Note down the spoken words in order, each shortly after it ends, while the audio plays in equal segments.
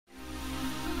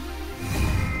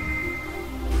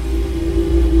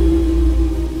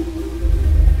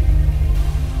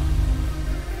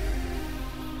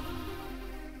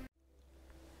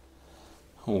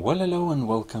Well, hello and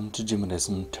welcome to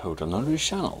Gmodism Total Knowledge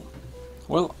channel.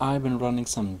 Well, I've been running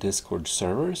some Discord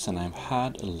servers and I've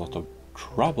had a lot of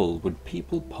trouble with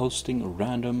people posting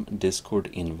random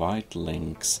Discord invite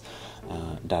links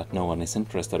that no one is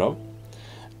interested of.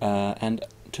 And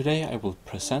today I will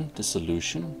present the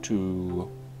solution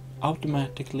to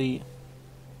automatically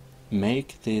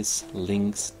make these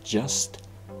links just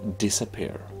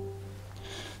disappear.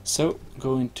 So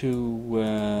go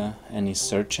into any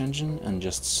search engine and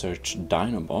just search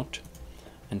Dinobot,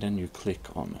 and then you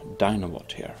click on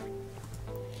Dinobot here.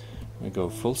 We go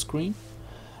full screen,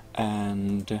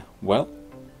 and well,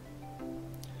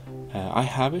 I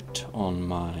have it on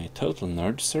my Total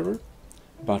Nerd server,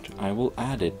 but I will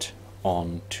add it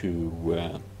on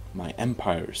to my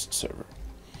Empires server.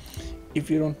 If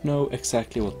you don't know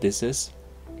exactly what this is,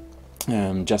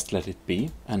 just let it be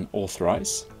and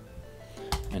authorize.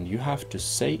 And you have to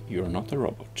say you're not a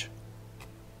robot.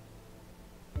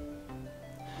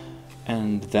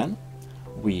 And then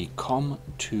we come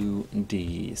to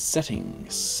the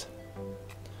settings.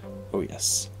 Oh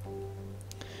yes.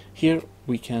 Here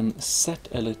we can set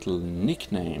a little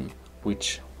nickname,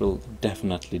 which will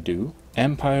definitely do.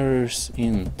 Empires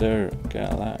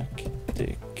Intergalactic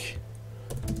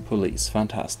Police.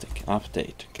 Fantastic.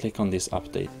 Update. Click on this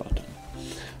update button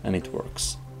and it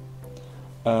works.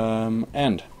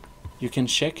 And you can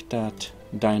check that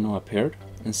Dino appeared,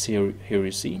 and here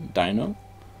you see Dino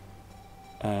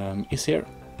is here.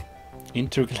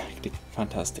 Intergalactic,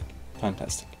 fantastic.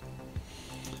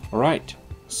 Alright,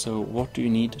 so what do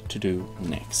you need to do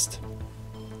next?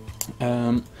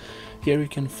 Here you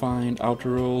can find auto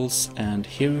roles, and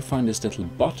here you find this little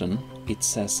button. It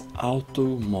says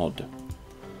auto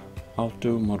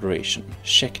moderation.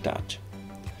 Check that.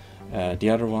 The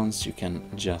other ones you can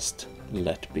just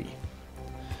let be.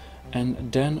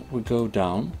 And then we go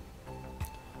down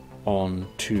on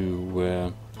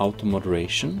to auto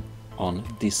moderation on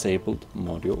disabled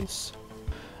modules.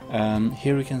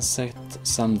 Here we can set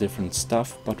some different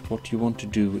stuff, but what you want to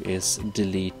do is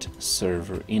delete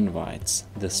server invites,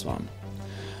 this one.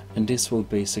 And this will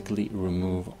basically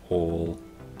remove all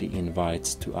the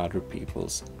invites to other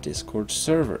people's Discord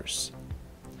servers.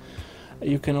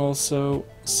 You can also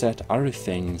set other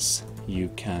things you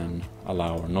can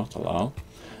allow or not allow,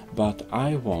 but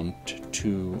I want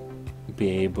to be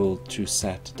able to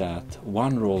set that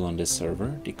one role on this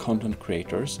server, the content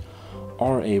creators,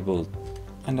 are able,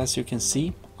 and as you can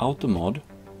see, automod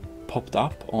popped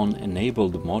up on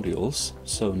enabled modules,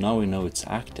 so now we know it's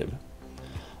active.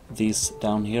 These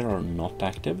down here are not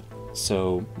active,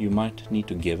 so you might need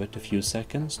to give it a few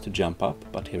seconds to jump up,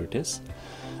 but here it is.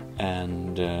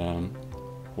 And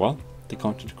well, the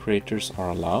content creators are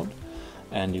allowed,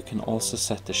 and you can also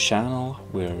set the channel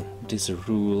where this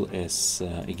rule is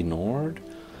ignored,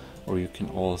 or you can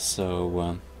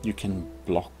also you can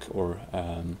block or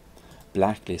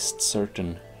blacklist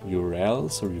certain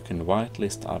URLs, or you can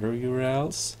whitelist other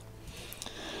URLs.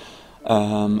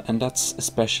 And that's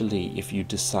especially if you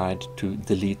decide to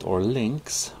delete all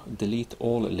links,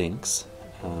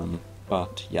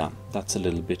 but yeah, that's a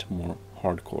little bit more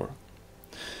hardcore.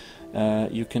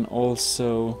 You can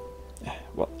also,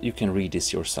 well, you can read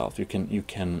this yourself. You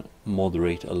can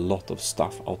moderate a lot of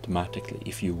stuff automatically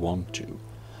if you want to.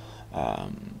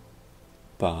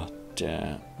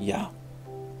 Yeah.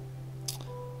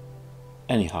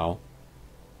 Anyhow,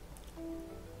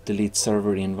 delete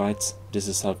server invites. This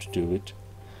is how to do it.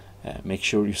 Make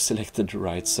sure you selected the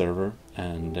right server,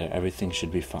 and everything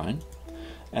should be fine.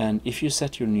 And if you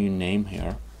set your new name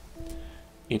here,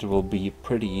 it will be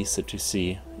pretty easy to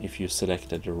see if you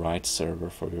selected the right server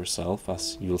for yourself,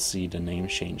 as you'll see the name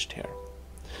changed here.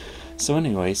 So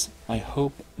anyways, I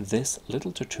hope this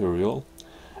little tutorial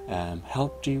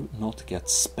helped you not get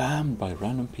spammed by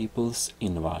random people's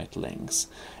invite links.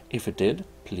 If it did,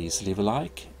 please leave a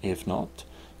like. If not,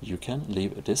 you can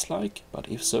leave a dislike, but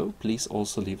if so, please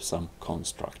also leave some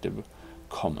constructive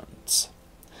comments.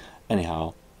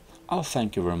 Anyhow, I'll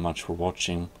thank you very much for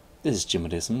watching. This is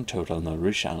Gmodism Total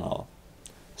Knowledge channel,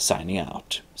 signing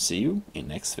out. See you in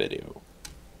next video.